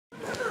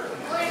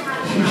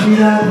Shri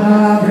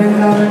Radha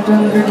Vrindavan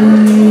Chandra Ki.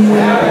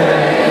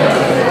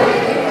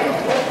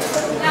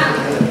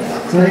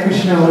 So Hare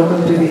Krishna,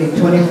 welcome to the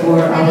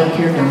 24-hour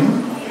Kirtan.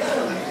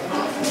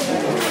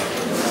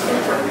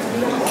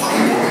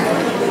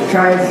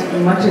 Try as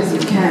much as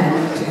you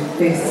can to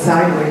face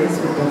sideways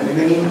with the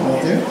main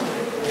altar.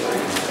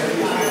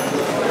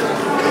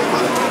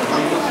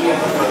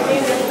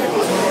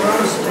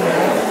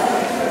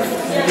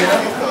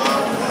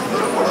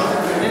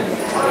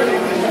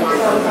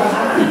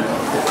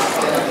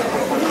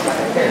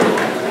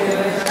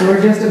 So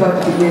we're just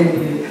about to begin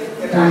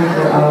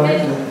 24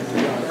 hours of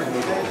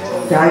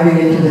diving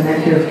into the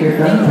nectar of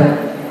Kirtan, but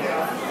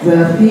the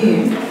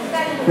theme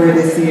for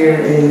this year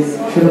is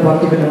Srila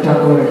Bhaktivinoda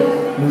Thakur,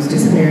 whose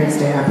disappearance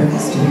day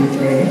happens to be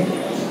today.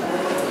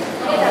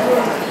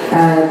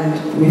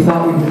 And we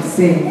thought we would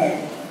sing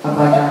a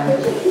bhajan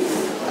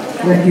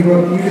that he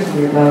wrote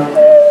beautifully about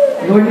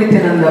Lord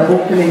Nityananda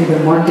opening the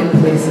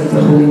marketplace of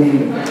the holy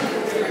name.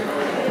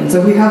 And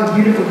so we have a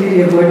beautiful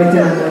video of Lord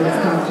Nityananda who has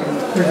come to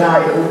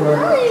preside over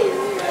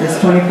this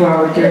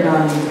 24-hour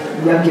Kirtan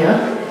Yajna.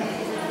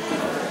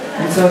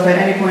 And so if at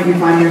any point you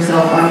find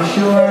yourself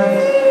unsure,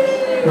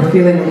 or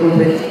feeling a little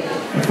bit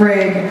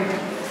afraid,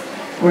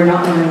 or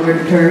not knowing where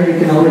to turn, you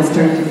can always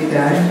turn to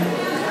Nitai.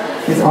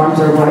 His arms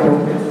are wide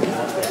open.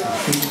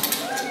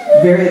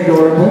 Very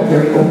adorable,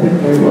 very open,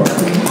 very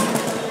welcoming.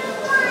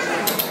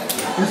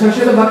 And so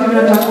Srila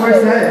Bhaktivinoda Thakur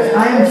says,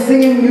 I am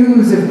singing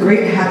news of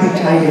great happy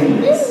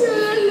tidings.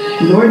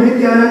 Lord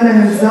Nityananda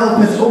himself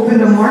has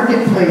opened a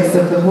marketplace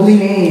of the holy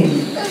name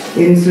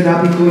in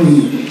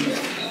Surabhikunj.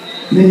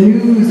 The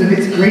news of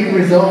its great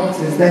results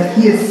is that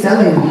he is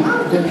selling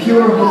the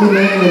pure holy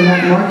name in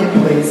that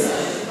marketplace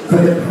for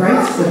the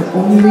price of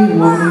only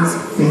one's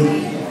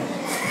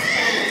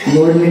faith.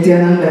 Lord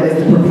Nityananda is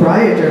the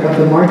proprietor of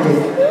the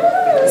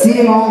market.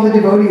 Seeing all the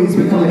devotees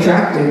become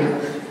attracted,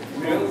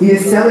 he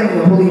is selling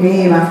the holy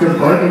name after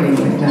bargaining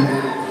with them.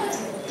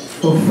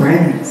 Oh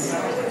friends,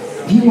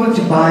 if you want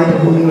to buy the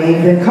holy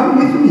name, then come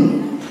with me.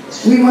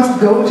 We must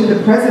go to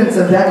the presence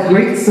of that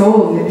great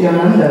soul,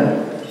 Nityananda.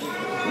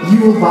 You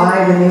will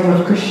buy the name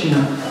of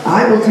Krishna.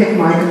 I will take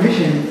my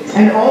commission,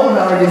 and all of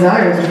our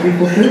desires will be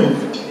fulfilled.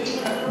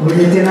 Lord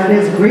Nityananda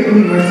is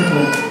greatly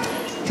merciful.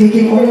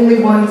 Taking only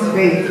one's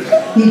faith,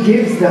 he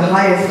gives the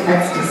highest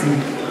ecstasy.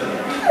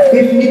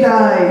 If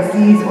Nitai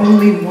sees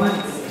only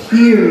once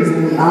tears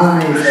in the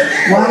eyes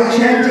while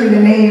chanting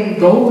the name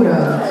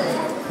Gaura,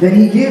 then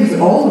he gives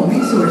all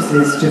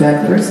resources to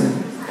that person.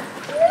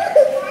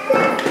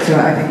 So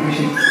I think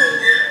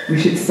we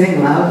should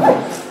sing loudly,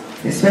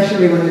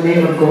 especially when the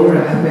name of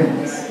Gaura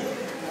happens.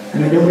 I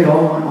mean, don't we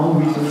all want all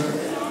resources?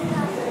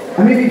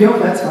 I mean, if you don't,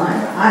 that's fine.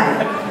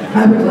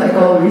 I would like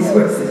all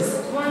resources.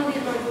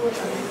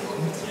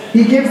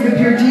 He gives the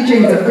pure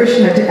teachings of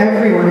Krishna to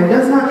everyone and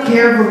does not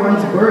care for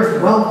one's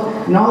birth,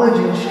 wealth, knowledge,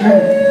 and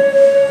strength.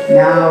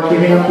 Now,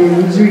 giving up the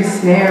illusory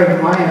snare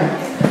of Maya,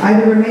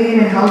 either remain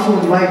in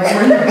household life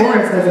or in the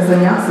forest as a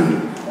sannyasi,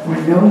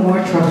 where no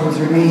more troubles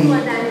remain.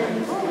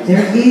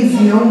 There is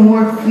no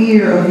more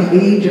fear of the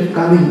age of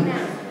Kali.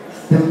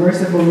 The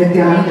merciful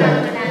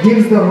Nityananda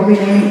gives the holy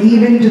name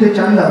even to the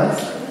Chandas.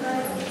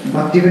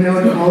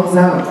 Bhaktivinoda calls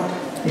out,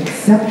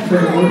 except for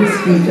the lotus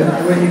feet of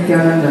Lord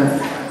Nityananda,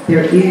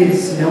 there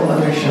is no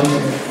other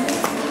shelter.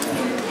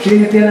 Shri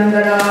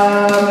Nityananda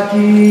Rama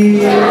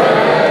Ki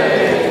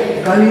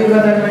Kali Yuga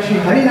Dharma Shri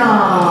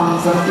Harinam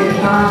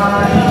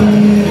Sankirtan Ki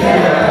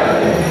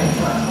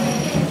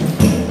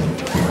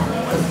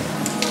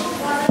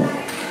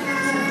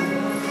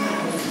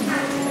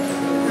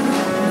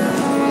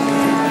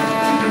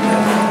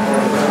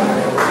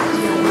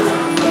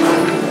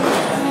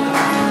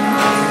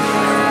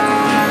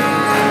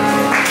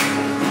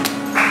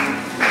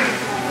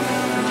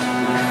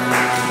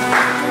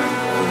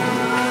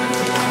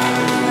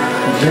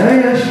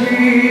Jaya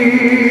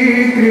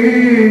Shri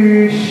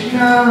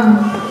Krishna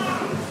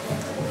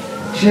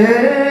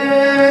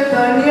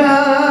Chaitanya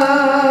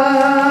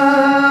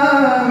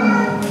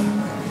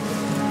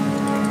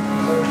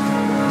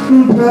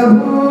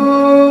Prabhu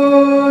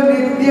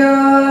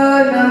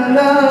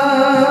Nityananda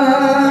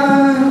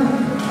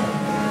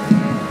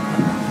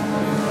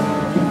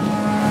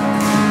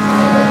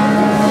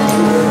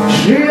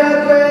Shri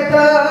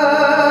Advaita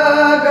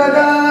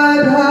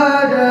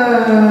Gadadhara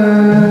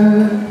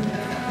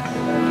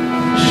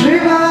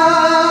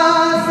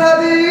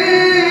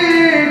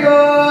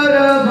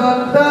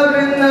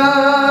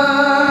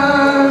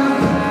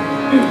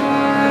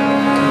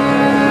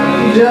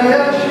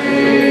Jaya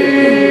Shri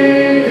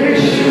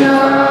Krishna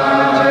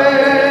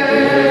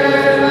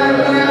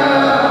Chaitanya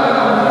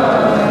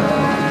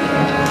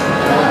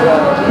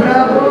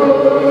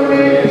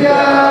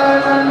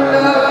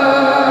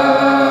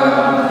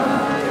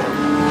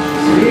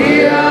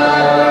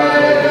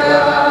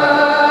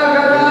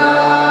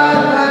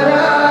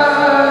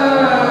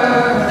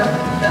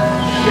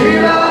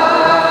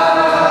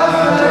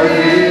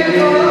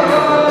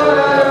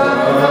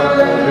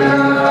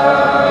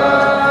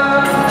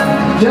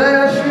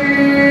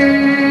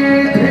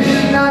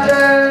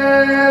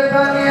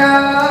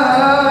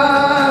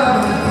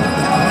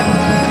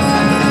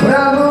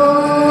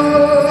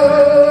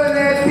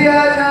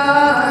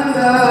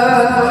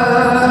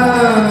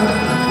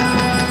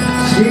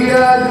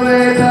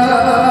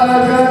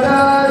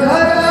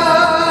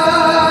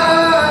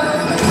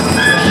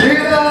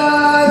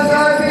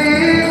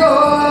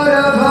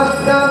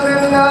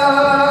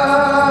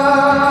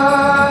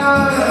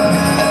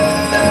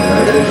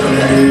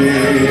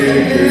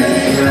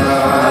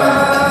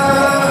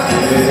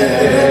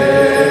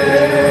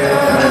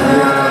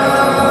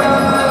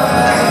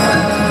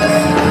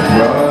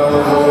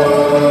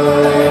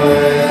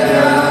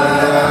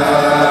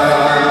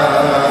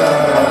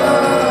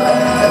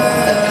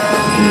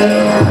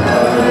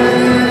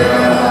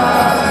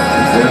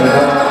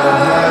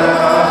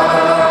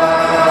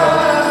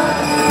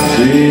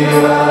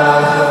Shiva